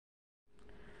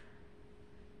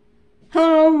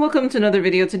welcome to another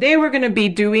video. Today we're going to be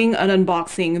doing an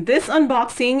unboxing. This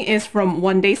unboxing is from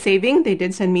Onedaysaving. They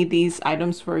did send me these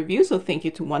items for review, so thank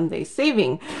you to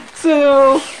Onedaysaving.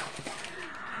 So,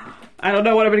 I don't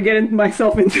know what I'm going to get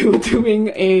myself into doing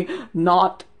a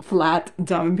not flat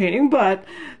diamond painting, but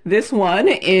this one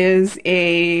is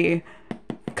a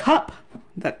cup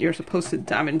that you're supposed to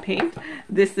diamond paint.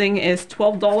 This thing is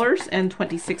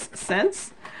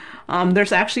 $12.26.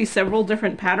 There's actually several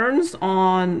different patterns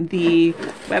on the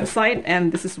website,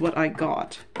 and this is what I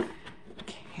got.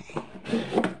 Okay.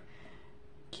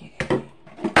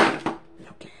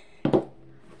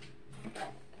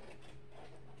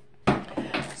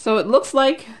 So it looks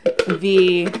like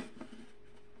the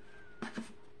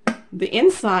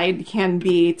inside can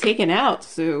be taken out,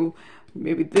 so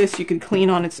maybe this you could clean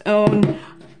on its own.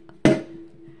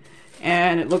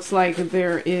 And it looks like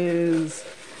there is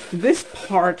this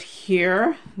part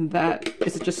here that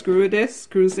is it just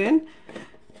screws in.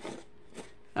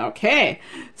 Okay,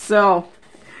 so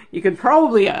you could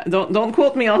probably don't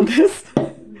quote me on this,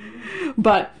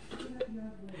 but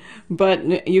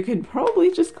you could probably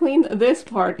just clean this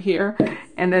part here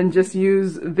and then just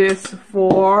use this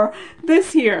for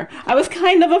this here. I was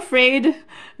kind of afraid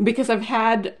because I've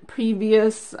had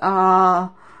previous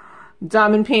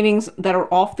diamond paintings that are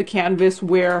off the canvas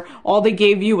where all they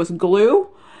gave you was glue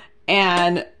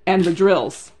and the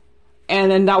drills, and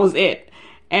then that was it.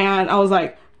 And I was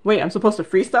like, wait, I'm supposed to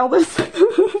freestyle this?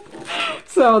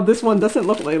 So this one doesn't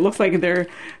look like, it looks like they're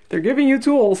giving you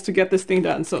tools to get this thing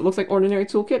done. So it looks like ordinary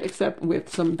toolkit except with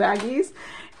some baggies,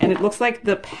 and it looks like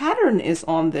the pattern is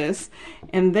on this,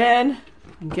 and then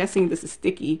I'm guessing this is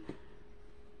sticky.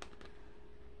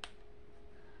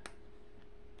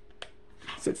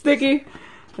 Is it sticky?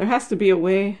 There has to be a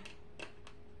way.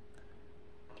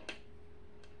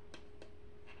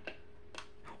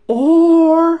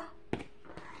 Or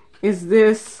is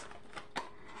this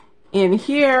in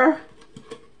here?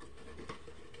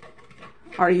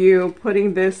 Are you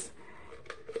putting this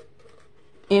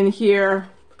in here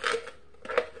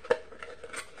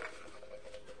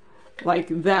like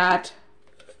that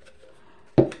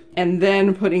and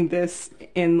then putting this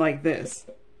in like this?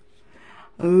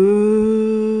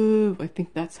 Ooh, I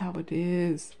think that's how it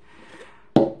is.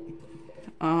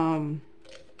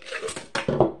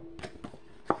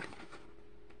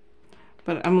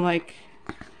 But I'm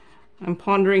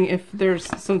pondering if there's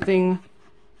something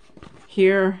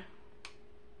here.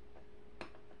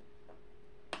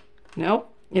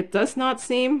 Nope, it does not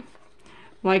seem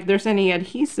like there's any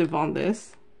adhesive on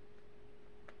this.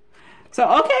 So,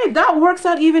 okay, that works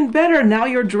out even better. Now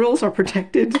your drills are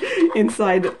protected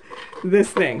inside this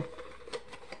thing.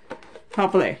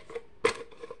 Hopefully.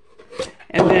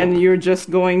 And then you're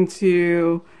just going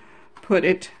to put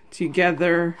it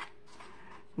together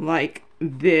like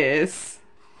this,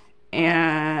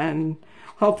 and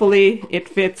hopefully it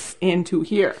fits into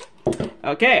here.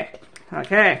 Okay.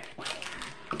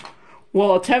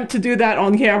 We'll attempt to do that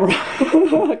on camera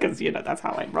because, you know, that's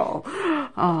how I roll.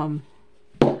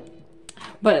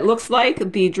 But it looks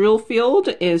like the drill field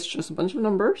is just a bunch of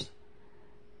numbers.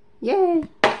 Yay!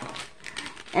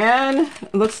 And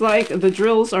it looks like the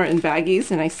drills are in baggies,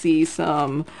 and I see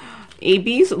some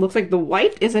ABs. It looks like the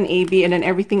white is an AB, and then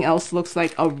everything else looks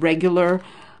like a regular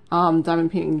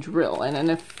diamond painting drill. And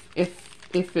then if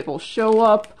it will show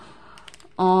up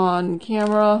on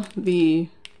camera, the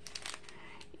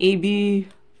AB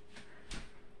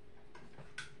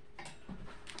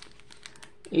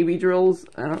drills,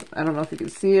 I don't know if you can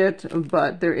see it,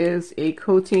 but there is a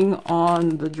coating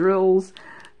on the drills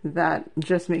that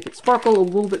just make it sparkle a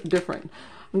little bit different.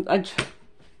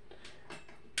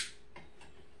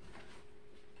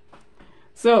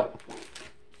 So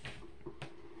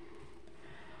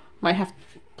might have.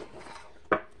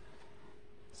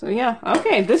 So yeah,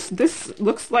 okay. This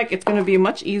looks like it's gonna be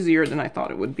much easier than I thought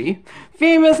it would be.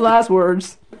 Famous last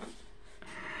words.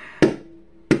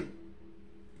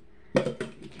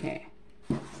 Okay.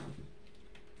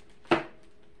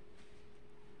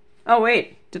 Oh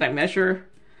wait, did I measure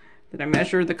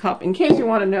the cup? In case you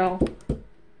want to know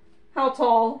how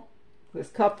tall this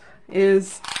cup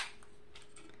is.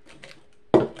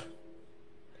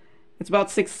 It's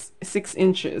about six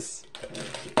inches.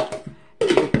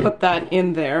 You put that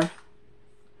in there.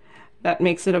 That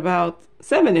makes it about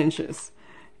 7 inches.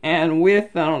 And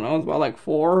width, I don't know, it's about like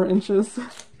 4 inches.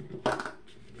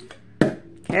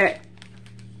 Okay.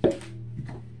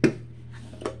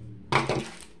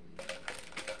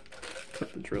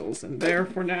 Put the drills in there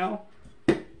for now.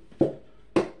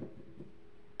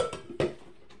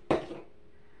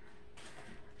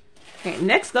 Okay,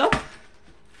 next up,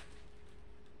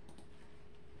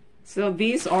 So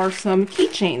these are some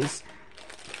keychains.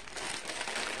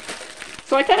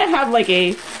 So I kind of have like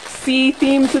a sea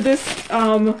theme to this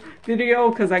video,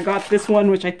 because I got this one,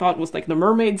 which I thought was like the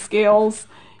mermaid scales.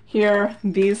 Here,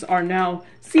 these are now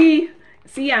sea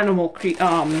animal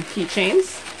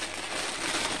keychains.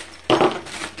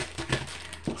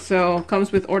 So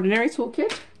comes with ordinary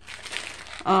toolkit.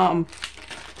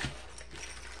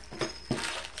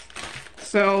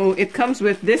 So it comes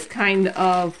with this kind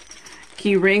of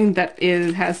key ring that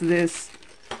has this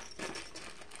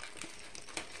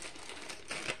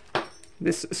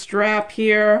strap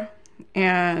here,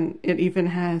 and it even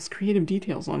has creative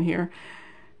details on here,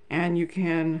 and you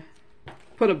can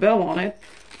put a bell on it.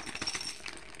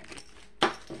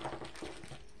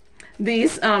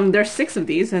 These there's 6 of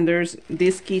these, and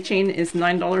this keychain is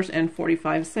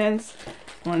 $9.45.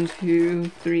 1, 2,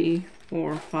 3,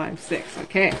 4, 5, 6.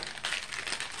 Okay.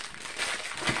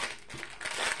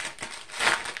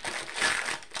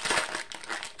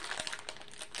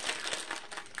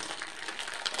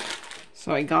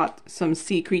 So I got some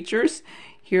sea creatures.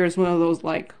 Here's one of those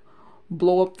like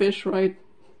blow up fish, right?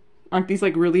 Aren't these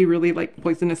like really, really like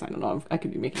poisonous? I don't know. I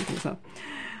could be making things up.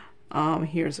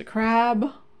 Here's a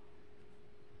crab.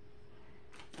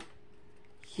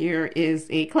 Here is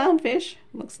a clownfish,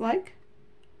 looks like.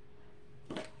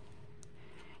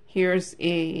 Here's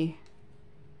is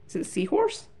it a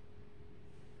seahorse?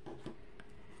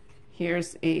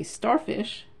 Here's a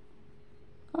starfish.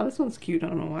 Oh, this one's cute, I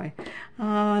don't know why.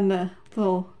 And the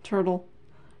little turtle.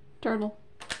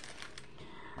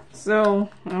 So,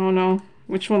 I don't know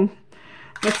which one.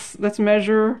 Let's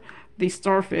measure the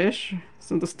starfish.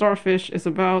 So the starfish is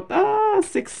about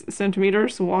 6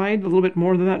 centimeters wide, a little bit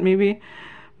more than that maybe,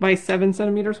 by 7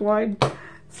 centimeters wide.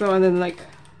 So, and then like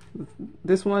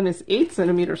this one is 8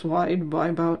 centimeters wide by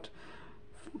about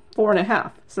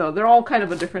 4.5. So they're all kind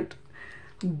of a different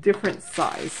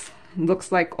size.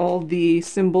 Looks like all the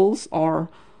symbols are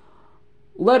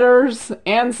letters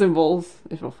and symbols.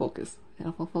 If it'll focus.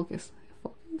 It'll focus.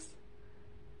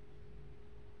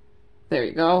 There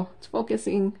you go. It's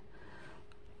focusing.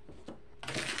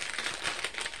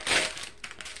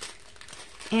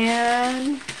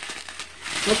 And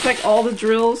looks like all the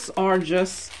drills are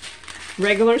just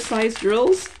regular size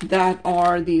drills that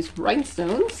are these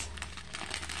rhinestones.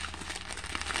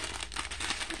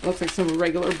 Looks like some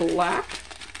regular black.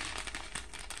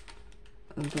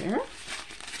 There.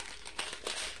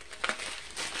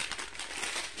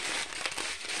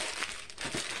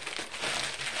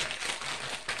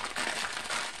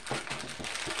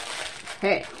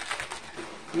 Okay,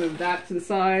 move that to the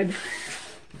side.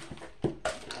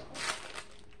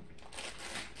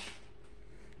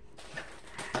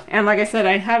 And like I said,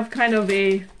 I have kind of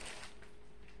a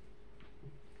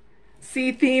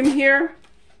sea theme here,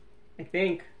 I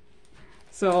think.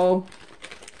 So,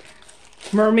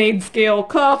 mermaid scale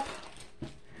cup,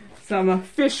 some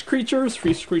fish creatures,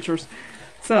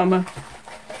 some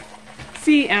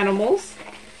sea animals.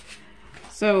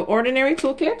 So, ordinary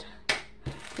toolkit.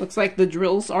 Looks like the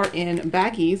drills are in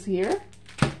baggies here.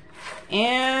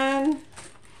 And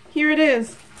here it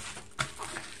is.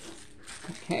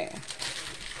 Okay.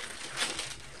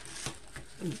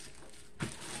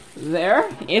 There,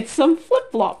 it's some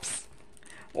flip-flops.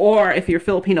 Or if you're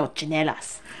Filipino,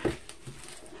 chinelas.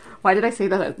 Why did I say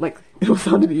that? Like, it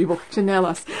sounded evil.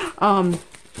 Chinelas.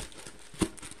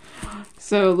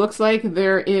 So, looks like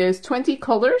there is 20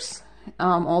 colors.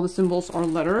 All the symbols are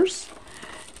letters.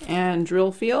 And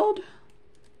drill field.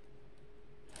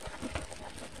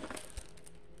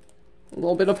 A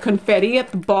little bit of confetti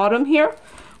at the bottom here,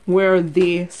 where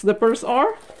the slippers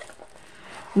are.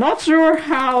 Not sure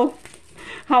how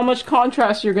much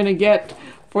contrast you're going to get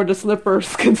for the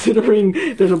slippers, considering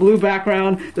there's a blue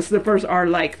background. The slippers are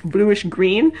like bluish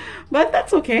green, but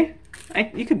that's okay. I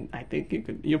think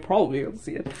you'll probably be able to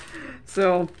see it.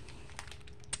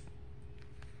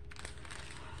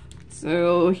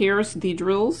 So here's the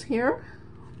drills here.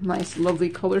 Nice, lovely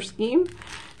color scheme.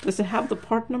 Does it have the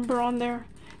part number on there?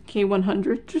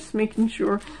 K100, just making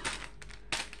sure.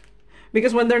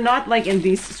 Because when they're not like in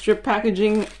these strip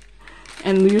packaging,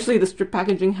 and usually the strip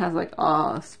packaging has like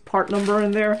a part number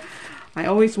in there, I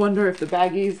always wonder if the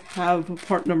baggies have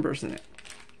part numbers in it.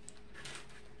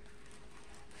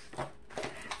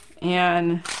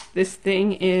 And this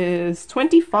thing is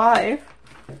 25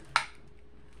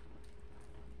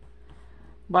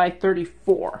 by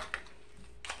 34.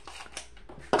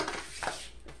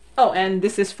 Oh, and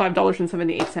this is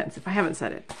 $5.78 if I haven't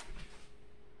said it.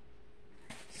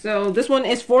 So this one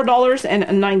is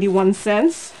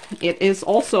 $4.91. It is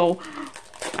also,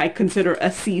 I consider,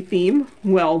 a sea theme.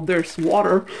 Well, there's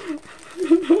water.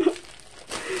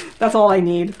 That's all I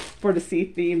need for the sea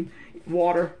theme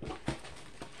water.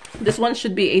 This one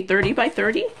should be a 30 by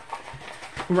 30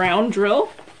 round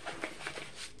drill.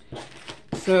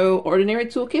 So ordinary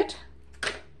toolkit.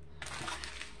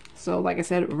 So like I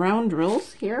said, round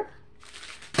drills here.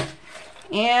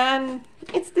 And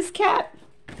it's this cat.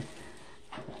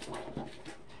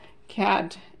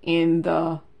 Cat in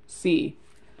the sea.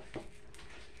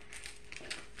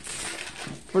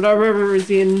 For whatever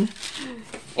reason,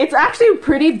 it's actually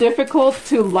pretty difficult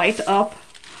to light up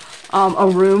a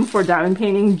room for diamond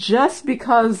painting just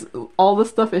because all the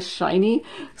stuff is shiny.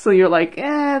 So you're like,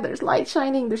 there's light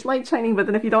shining, but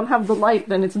then if you don't have the light,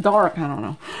 then it's dark. I don't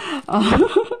know.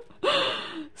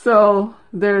 So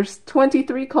there's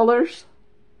 23 colors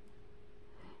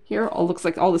here. All looks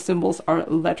like all the symbols are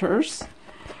letters.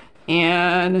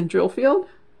 And drill field.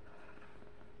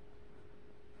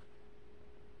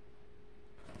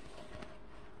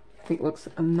 I think it looks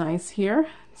nice here.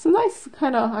 It's a nice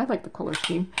kind of, I like the color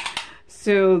scheme.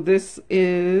 So this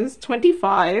is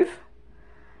 25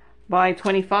 by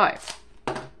 25.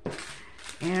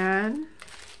 And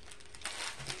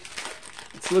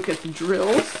let's look at the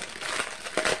drills.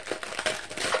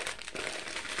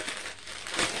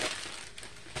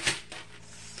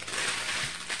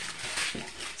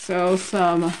 So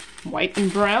some white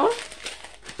and brown.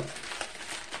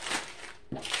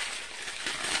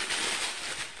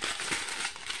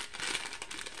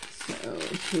 So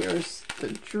here's the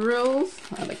drills.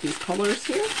 I like these colors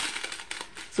here.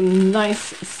 Some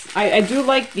nice, I do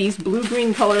like these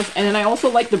blue-green colors, and then I also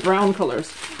like the brown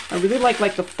colors. I really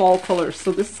like the fall colors.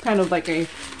 So this is kind of like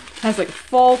has like a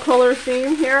fall color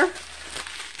theme here.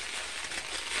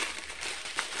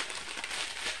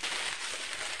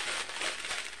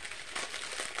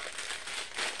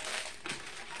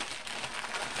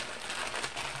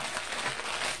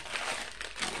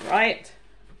 Right.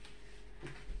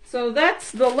 So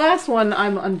that's the last one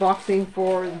I'm unboxing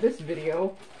for this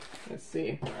video. Let's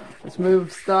see. Let's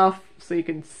move stuff so you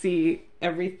can see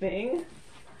everything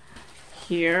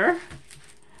here.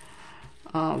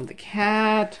 The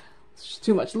cat. It's just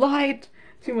too much light.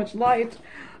 Too much light.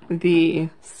 The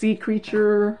sea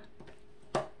creature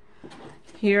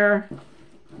here.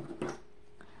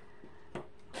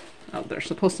 Oh, there's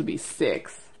supposed to be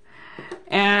 6.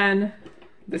 And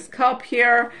this cup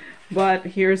here, but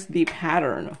here's the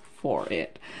pattern for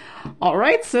it. All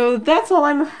right, so that's all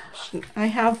I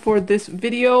have for this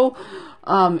video,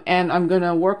 and I'm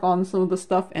gonna work on some of the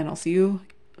stuff, and I'll see you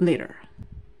later.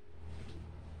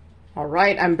 All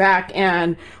right, I'm back,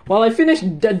 and while I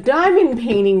finished the diamond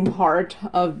painting part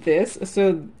of this,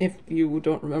 so if you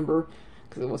don't remember,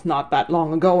 because it was not that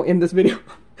long ago in this video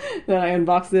that I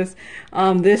unboxed this.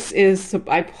 This is,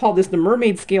 I call this the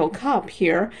mermaid scale cup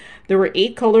here. There were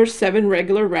 8 colors, 7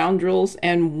 regular round drills,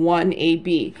 and 1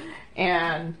 AB.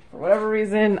 And for whatever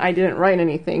reason, I didn't write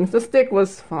anything. The stick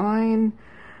was fine.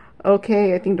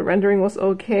 Okay, I think the rendering was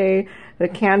okay. The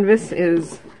canvas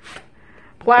is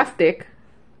plastic.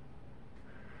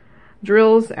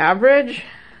 Drills average.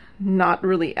 Not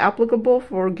really applicable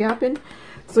for gapping.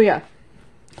 So yeah.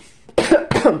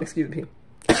 Excuse me.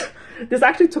 This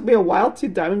actually took me a while to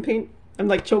diamond paint. I'm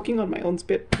like choking on my own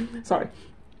spit. Sorry.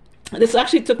 This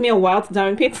actually took me a while to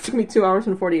diamond paint. It took me 2 hours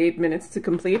and 48 minutes to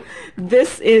complete.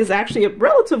 This is actually a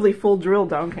relatively full drill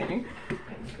diamond painting.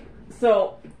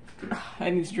 So,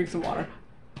 I need to drink some water.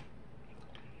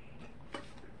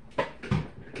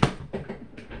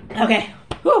 Okay.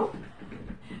 Whew.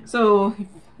 So,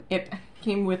 it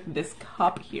came with this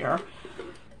cup here.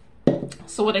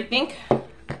 So what I think...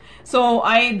 So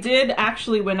I did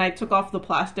actually, when I took off the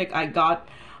plastic, I got,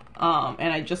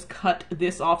 and I just cut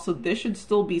this off. So this should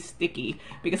still be sticky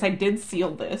because I did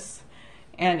seal this.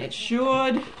 And it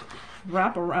should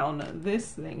wrap around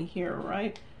this thing here,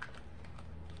 right?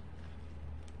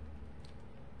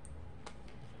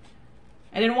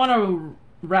 I didn't want to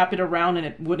wrap it around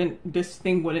and this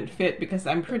thing wouldn't fit because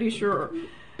I'm pretty sure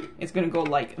it's going to go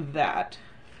like that.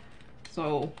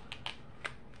 So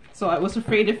I was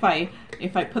afraid if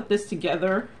I put this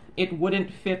together, it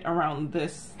wouldn't fit around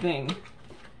this thing.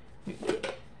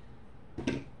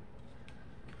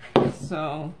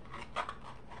 So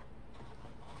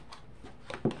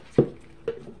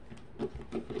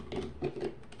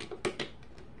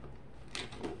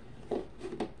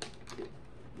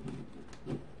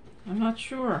I'm not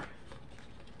sure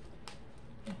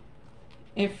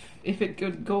if it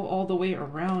could go all the way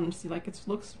around. See, like it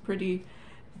looks pretty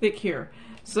thick here.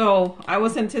 So I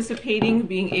was anticipating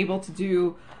being able to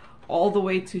do all the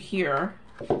way to here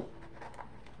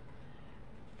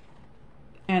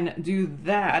and do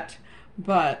that,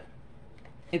 but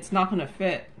it's not gonna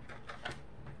fit.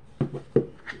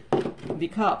 the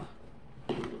cup.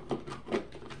 If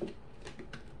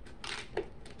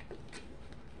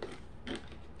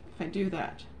I do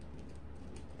that.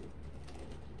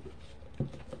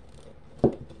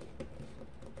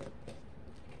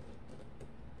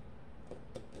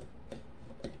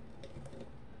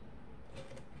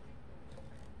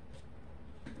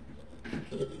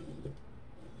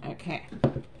 Okay,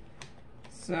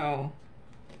 so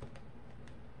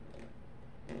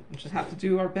we just have to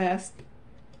do our best.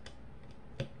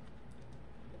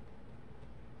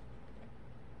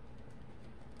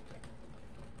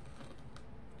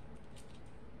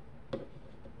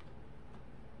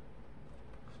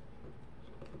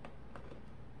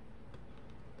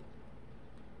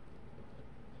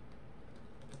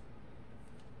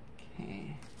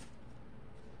 Okay.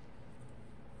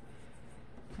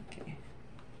 Okay.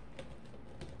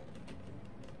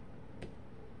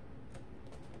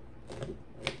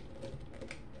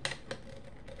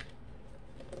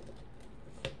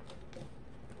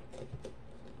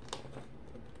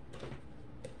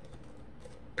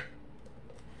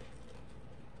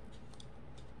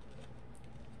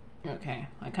 Okay,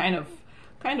 I kind of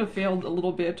failed a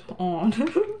little bit on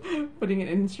putting it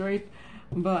in straight,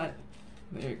 but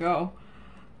there you go.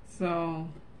 So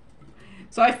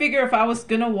I figure if I was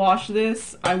gonna wash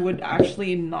this, I would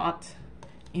actually not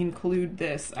include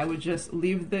this. I would just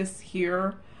leave this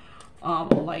here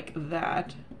like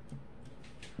that.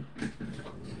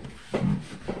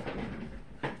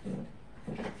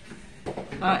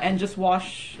 And just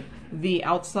wash the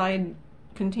outside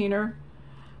container.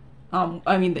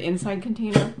 I mean the inside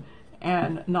container,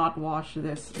 and not wash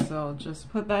this. So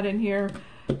just put that in here,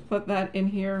 put that in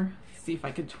here. See if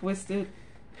I could twist it.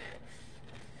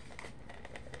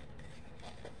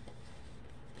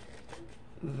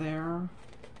 There.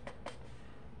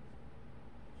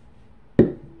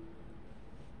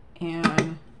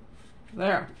 And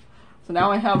there. So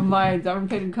now I have my diamond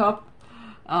painted cup.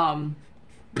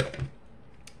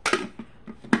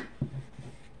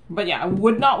 But yeah, I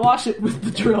would not wash it with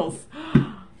the drills.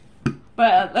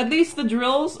 But at least the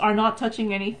drills are not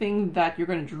touching anything that you're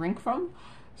going to drink from.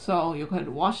 So you could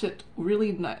wash it really,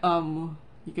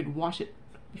 you could wash it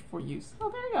before use. Oh,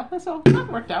 there you go. So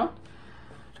that worked out.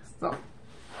 So,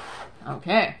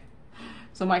 okay.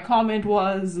 So my comment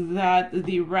was that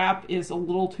the wrap is a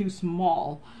little too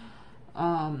small.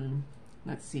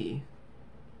 Let's see.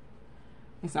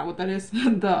 Is that what that is?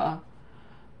 The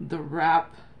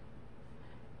wrap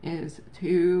is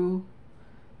too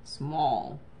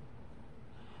small.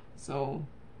 So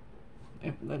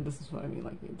if this is what I mean,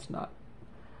 like it's not,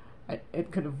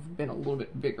 it could have been a little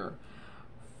bit bigger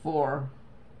for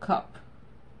cup,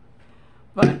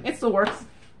 but it still works.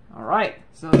 All right,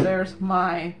 so there's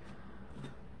my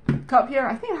cup here.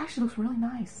 I think it actually looks really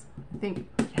nice. I think,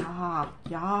 yeah,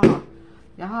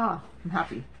 I'm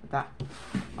happy with that.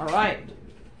 All right.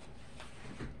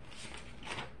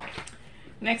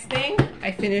 Next thing,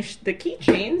 I finished the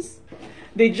keychains.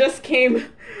 They just came,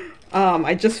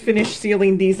 I just finished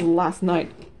sealing these last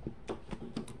night.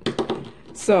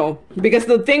 So, because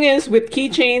the thing is with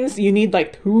keychains, you need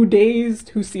like 2 days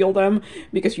to seal them,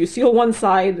 because you seal one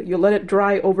side, you let it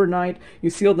dry overnight, you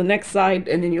seal the next side,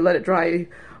 and then you let it dry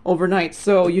overnight.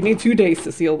 So you need 2 days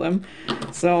to seal them.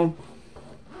 So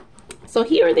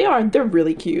here they are. They're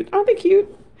really cute. Aren't they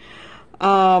cute?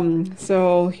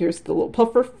 So here's the little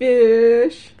puffer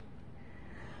fish.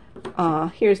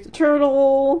 Here's the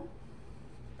turtle.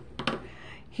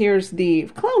 Here's the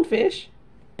clownfish.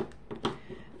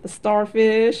 The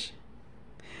starfish.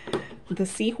 The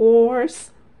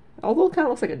seahorse. Although it kind of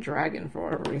looks like a dragon for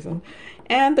whatever reason.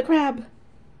 And the crab.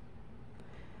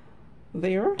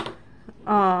 There.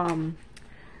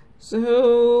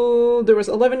 So there was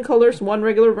 11 colors, 1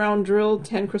 regular round drill,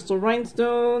 10 crystal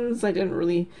rhinestones.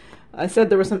 I said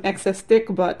there was some excess stick,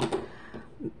 but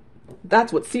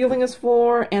that's what sealing is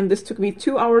for. And this took me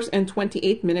 2 hours and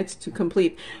 28 minutes to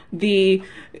complete. The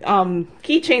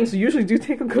keychains usually do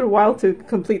take a good while to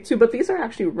complete too, but these are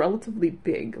actually relatively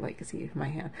big. Like, see my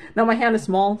hand. Now my hand is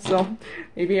small, so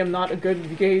maybe I'm not a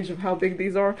good gauge of how big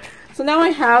these are. So now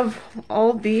I have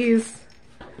all these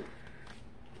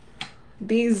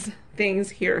things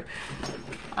here.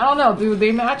 I don't know, do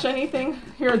they match anything?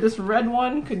 Here, this red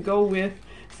one could go with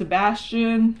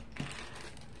Sebastian.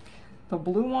 The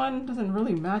blue one doesn't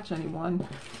really match anyone.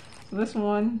 So this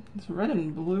one, it's red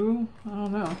and blue. I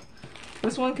don't know.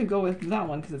 This one could go with that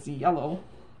one because it's yellow.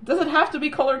 Does it have to be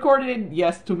color coordinated?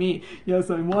 Yes, to me. Yes,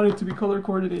 I want it to be color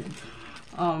coordinated.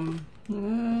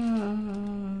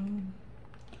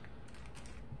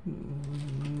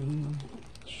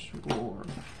 Sure.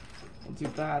 We'll do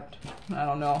that. I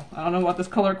don't know. I don't know about this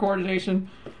color coordination.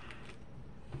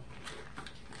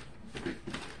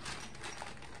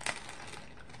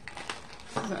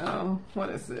 So what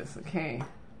is this? Okay,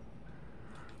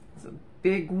 it's a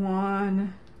big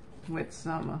one with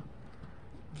some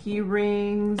key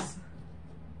rings.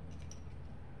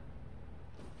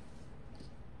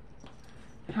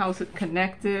 How's it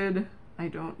connected? I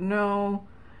don't know.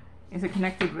 Is it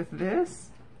connected with this?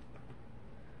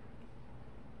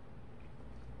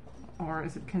 Or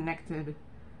is it connected?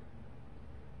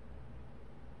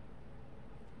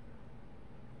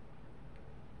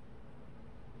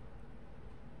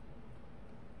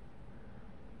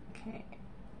 Okay,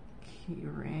 key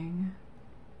ring.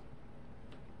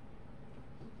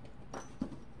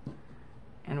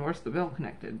 And where's the bell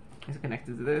connected? Is it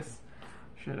connected to this?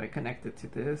 Should I connect it to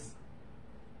this?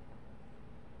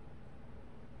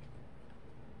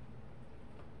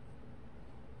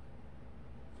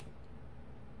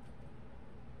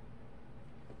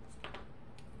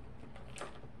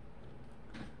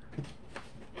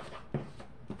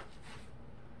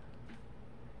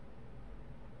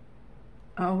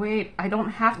 Oh wait, I don't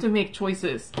have to make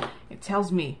choices. It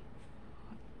tells me.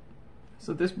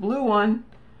 So this blue one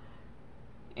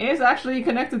is actually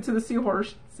connected to the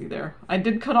seahorse. See there. I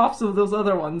did cut off some of those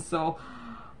other ones, so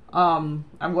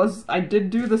I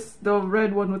did do the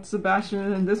red one with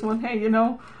Sebastian, and this one, hey, you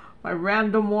know, my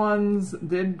random ones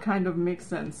did kind of make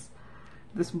sense.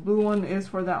 This blue one is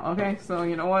for that. Okay, so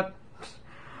you know what?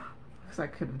 Because I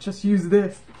could just use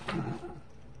this.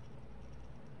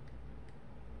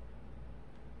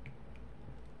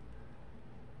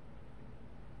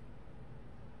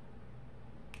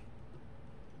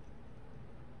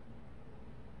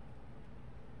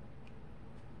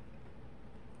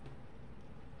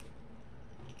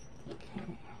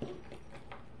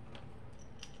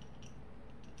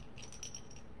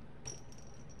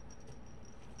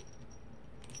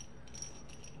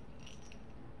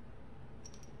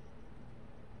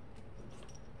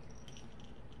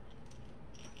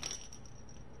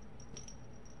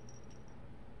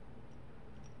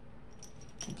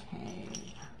 Okay,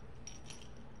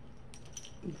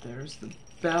 there's the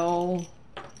bell,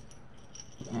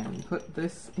 and put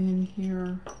this in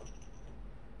here.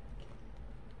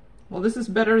 Well, this is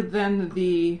better than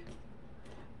the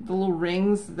little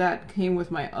rings that came with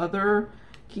my other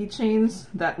keychains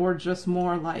that were just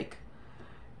more like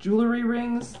jewelry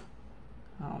rings.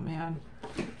 Oh man,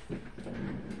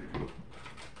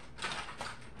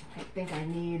 I think I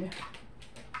need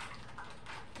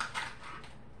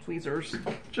tweezers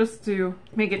just to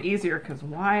make it easier, because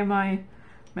why am I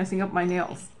messing up my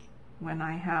nails when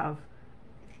I have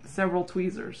several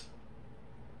tweezers?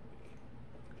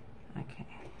 Okay.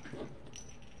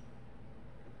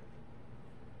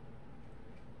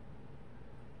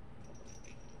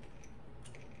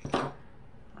 All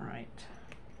right.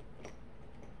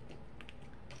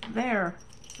 There.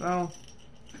 So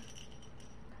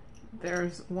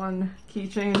there's one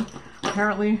keychain.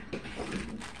 Apparently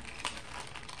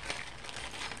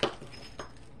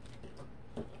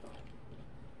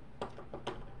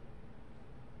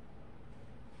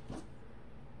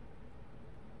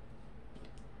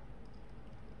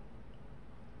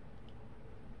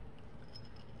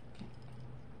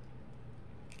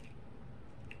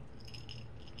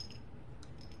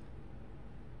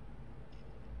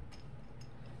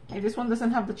hey, this one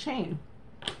doesn't have the chain.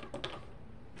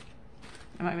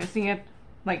 Am I missing it?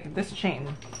 Like this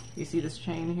chain. You see this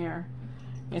chain here?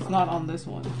 It's not on this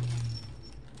one.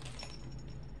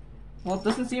 Well, it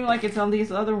doesn't seem like it's on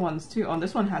these other ones too. Oh,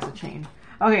 this one has a chain.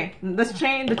 Okay, this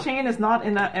chain, the chain is not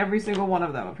in every single one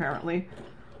of them apparently.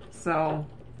 So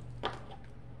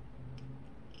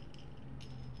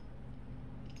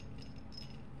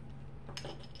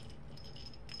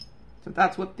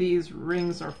that's what these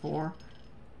rings are for.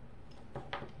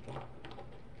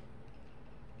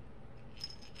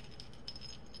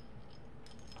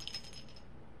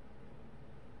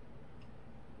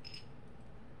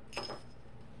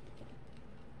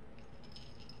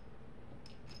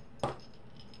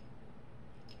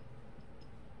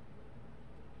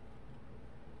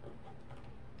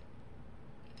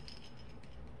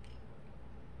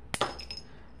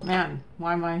 Man,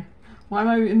 why am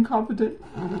I incompetent?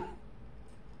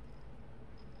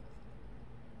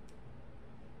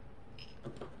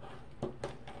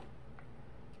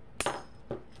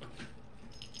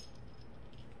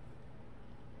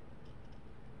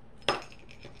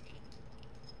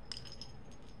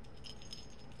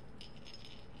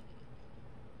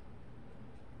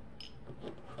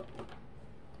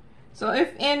 So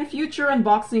if in future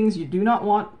unboxings you do not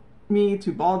want me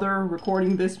to bother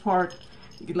recording this part,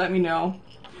 you could let me know.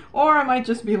 Or I might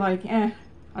just be like, I'm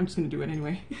just gonna do it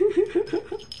anyway.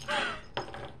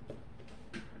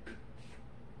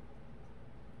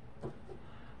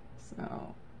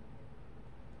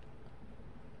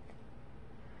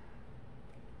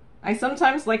 I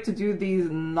sometimes like to do these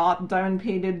not diamond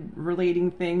painted relating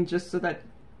thing just so that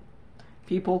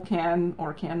people can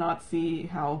or cannot see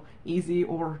how easy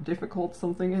or difficult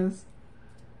something is.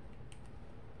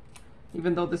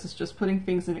 Even though this is just putting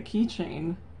things in a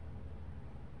keychain.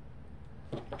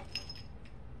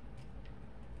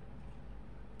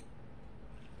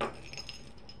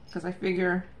 Because I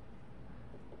figure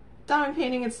diamond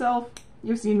painting itself,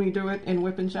 you've seen me do it in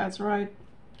Whip and Chats, right?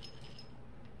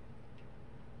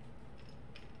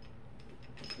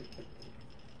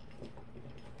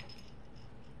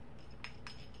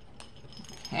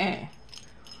 Okay.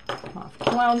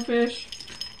 Clownfish.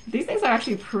 These things are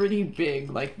actually pretty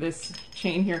big. Like this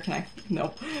chain here, can I,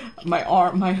 no, my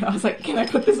arm, I was like, can I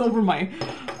put this over my,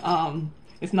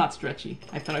 it's not stretchy.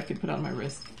 I thought I could put it on my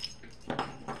wrist.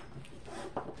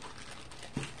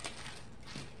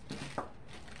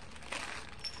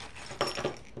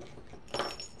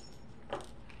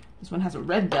 This one has a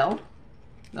red bell.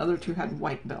 The other two had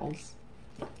white bells.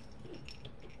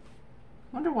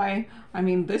 Wonder why, I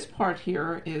mean, this part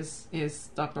here is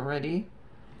stuck already.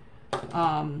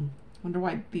 Wonder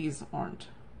why these aren't.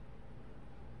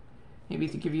 Maybe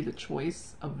to give you the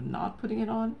choice of not putting it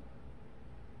on.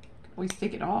 Always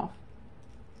take it off.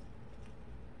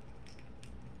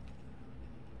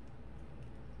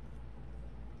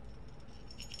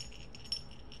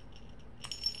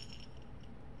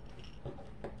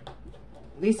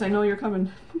 At least I know you're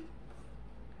coming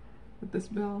with this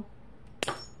bell.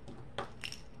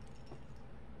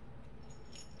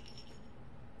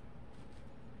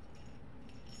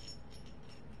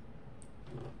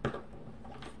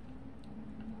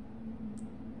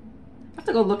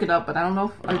 To go look it up, but I don't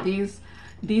know if are these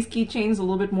keychains a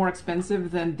little bit more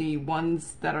expensive than the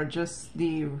ones that are just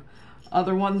the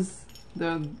other ones,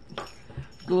 the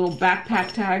little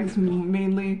backpack tags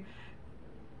mainly,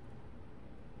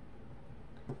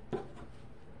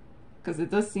 because it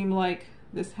does seem like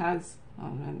this has, oh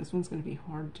man, this one's gonna be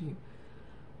hard to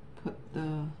put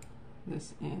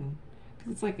this in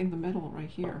because it's like in the middle right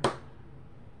here.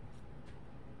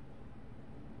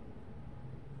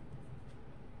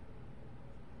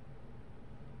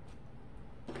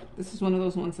 This is one of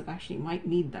those ones that actually might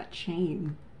need that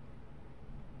chain.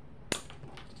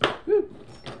 Because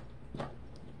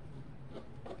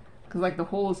like the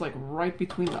hole is like right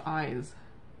between the eyes.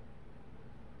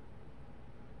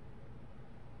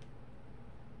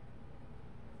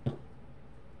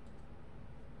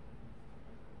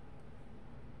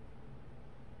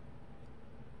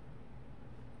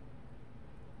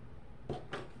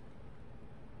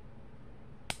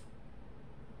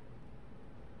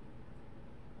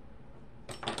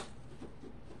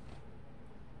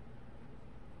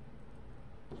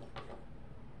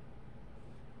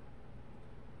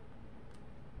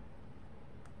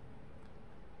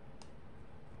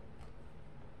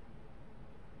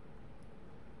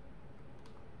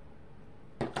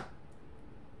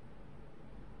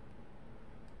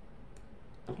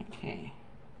 Okay,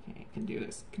 can do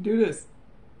this, can do this.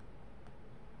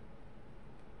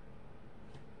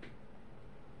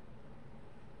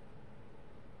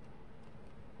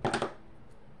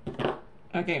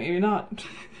 Okay, maybe not.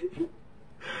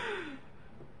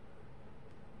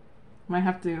 Might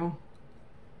have to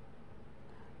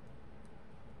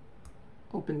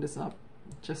open this up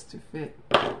just to fit.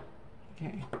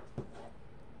 Okay.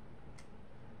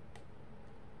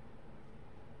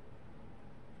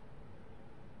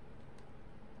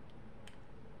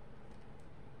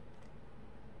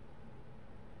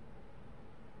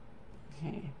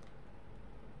 Okay.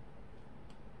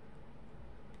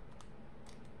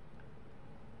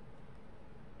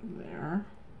 There.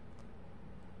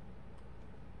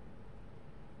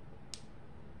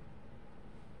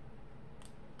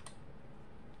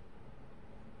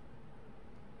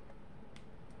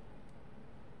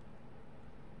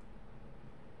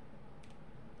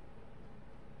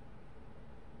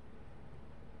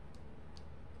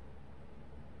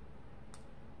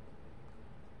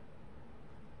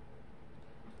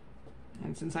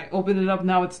 And since I opened it up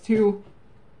now, it's too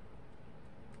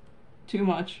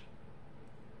much.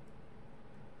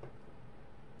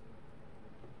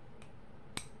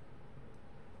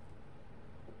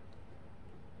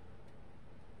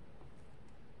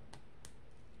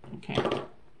 Okay.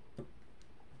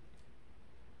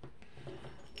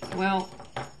 Well,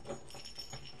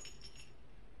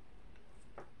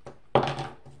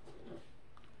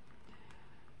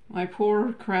 my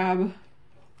poor crab.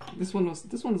 This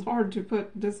one's hard to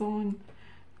put this on.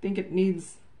 I think it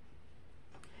needs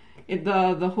it.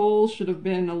 The hole should have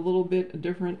been a little bit a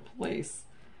different place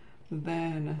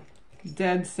than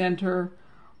dead center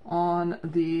on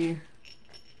the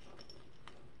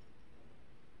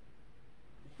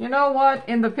You know what?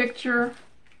 In the picture,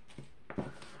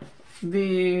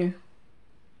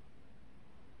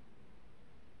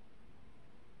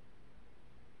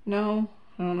 no,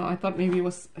 I don't know. I thought maybe it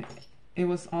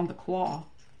was on the claw.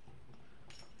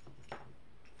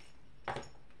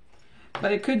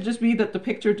 But it could just be that the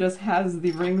picture just has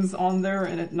the rings on there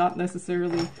and it not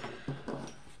necessarily...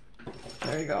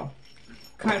 There you go.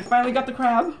 Finally got the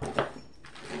crab.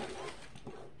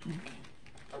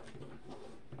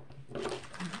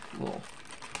 Little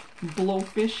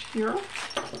blowfish here.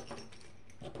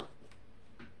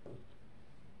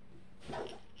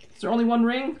 Is there only one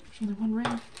ring? There's only one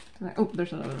ring. Oh,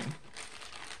 there's another ring.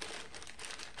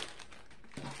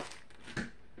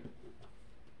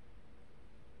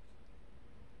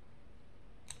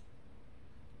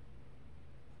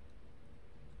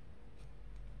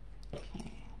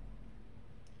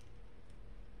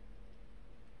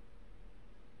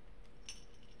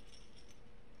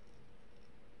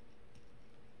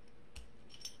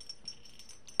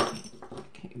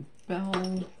 Okay,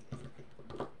 bell.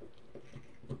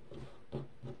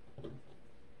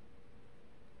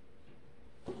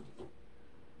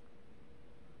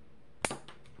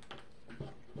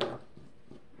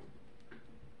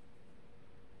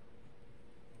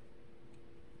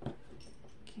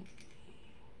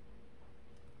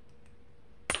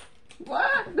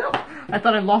 What? No! I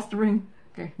thought I lost the ring.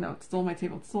 Okay, no, it's still on my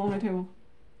table. It's still on my table.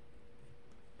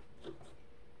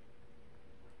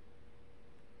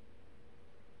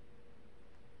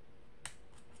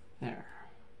 There.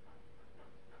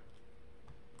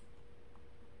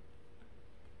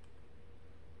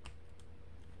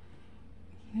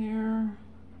 There.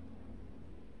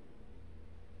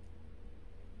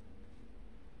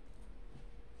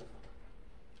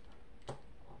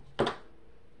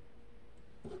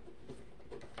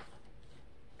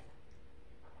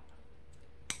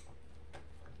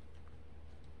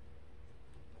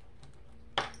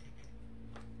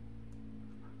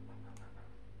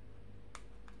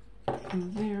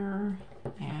 There,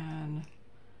 and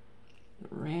the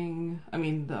ring, I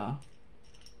mean the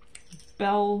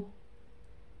bell.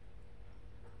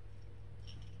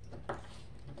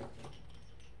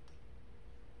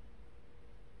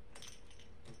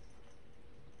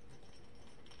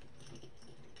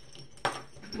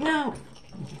 No!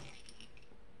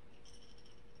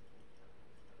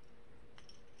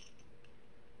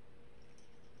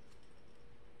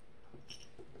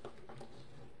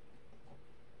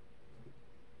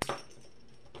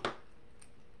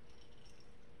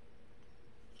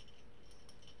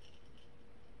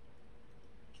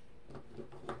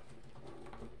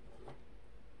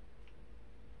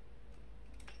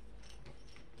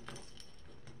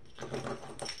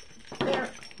 There,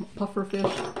 puffer fish.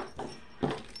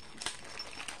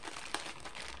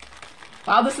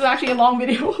 Wow, this is actually a long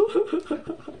video.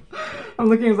 I'm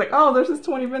looking, it's like, oh, there's this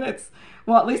 20 minutes.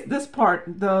 Well, at least this part,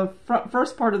 the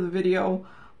first part of the video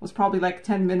was probably like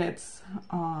 10 minutes.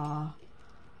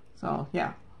 So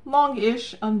yeah,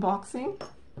 long-ish unboxing.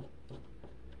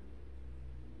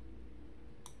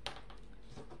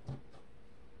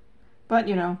 But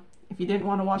you know, if you didn't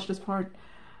want to watch this part,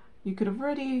 you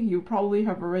probably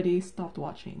have already stopped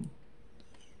watching.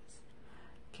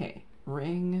 Okay,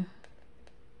 ring.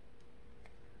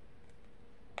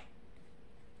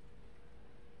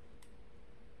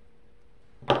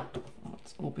 Oh,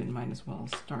 it's open, might as well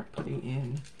start putting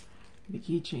in the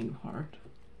keychain part.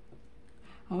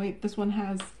 Oh wait, this one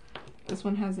has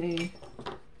a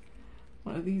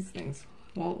one of these things.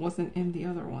 Well, it wasn't in the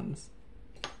other ones.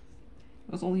 It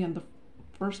was only on the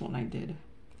first one I did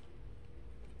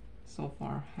so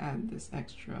far, had this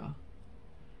extra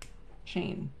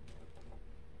chain.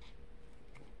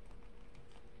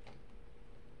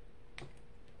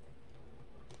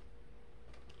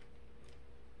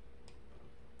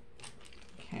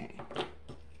 Okay.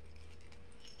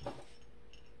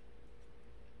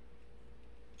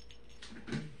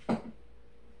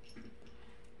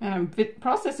 And I'm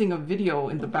processing a video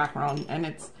in the background, and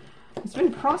it's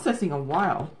been processing a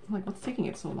while. I'm like, what's taking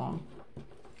it so long?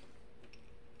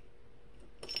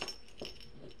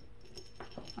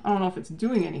 I don't know if it's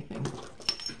doing anything.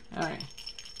 All right.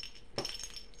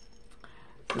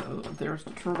 So there's the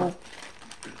turtle.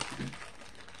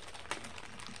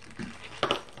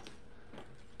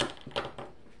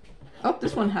 Oh,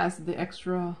 this one has the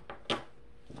extra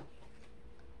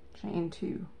chain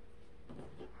too.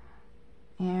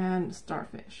 And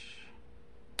starfish.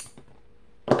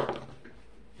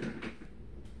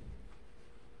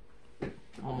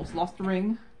 Almost lost the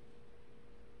ring.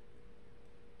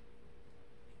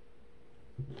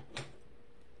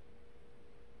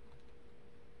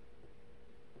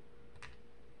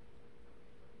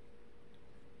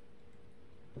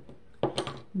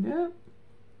 Yeah.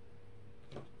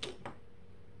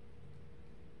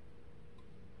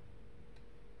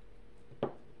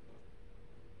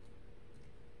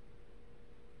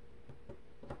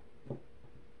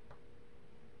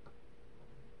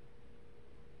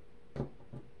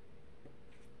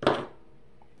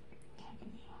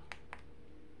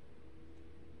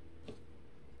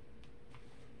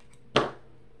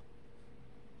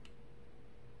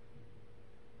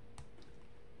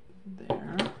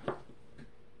 There.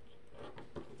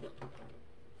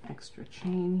 Extra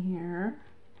chain here.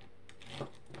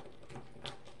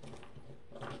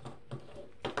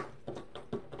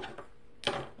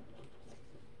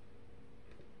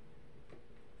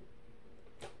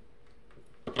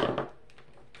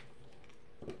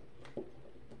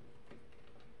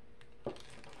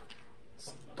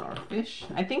 Starfish.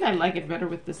 I think I like it better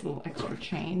with this little extra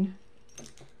chain.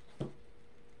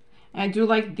 I do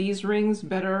like these rings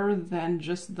better than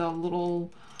just the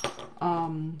little,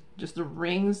 just the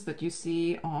rings that you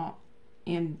see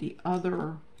in the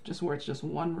other, just where it's just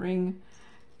one ring,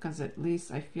 because at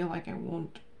least I feel like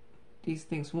these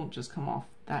things won't just come off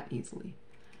that easily,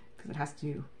 because it has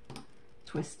to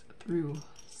twist through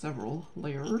several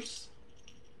layers.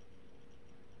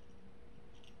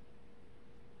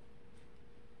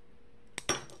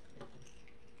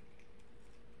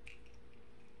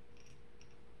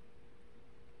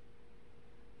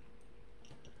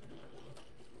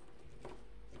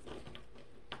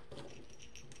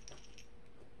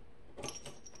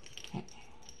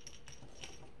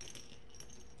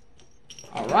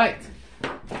 All right,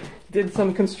 did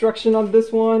some construction on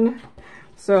this one.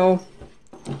 So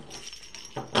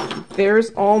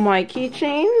there's all my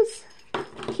keychains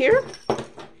here.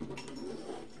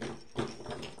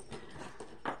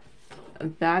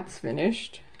 That's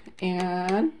finished.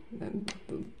 And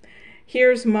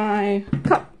here's my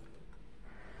cup.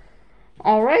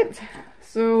 All right,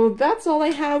 so that's all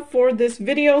I have for this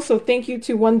video. So thank you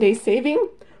to Onedaysaving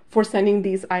for sending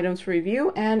these items for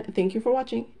review, and thank you for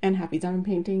watching, and happy diamond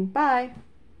painting. Bye.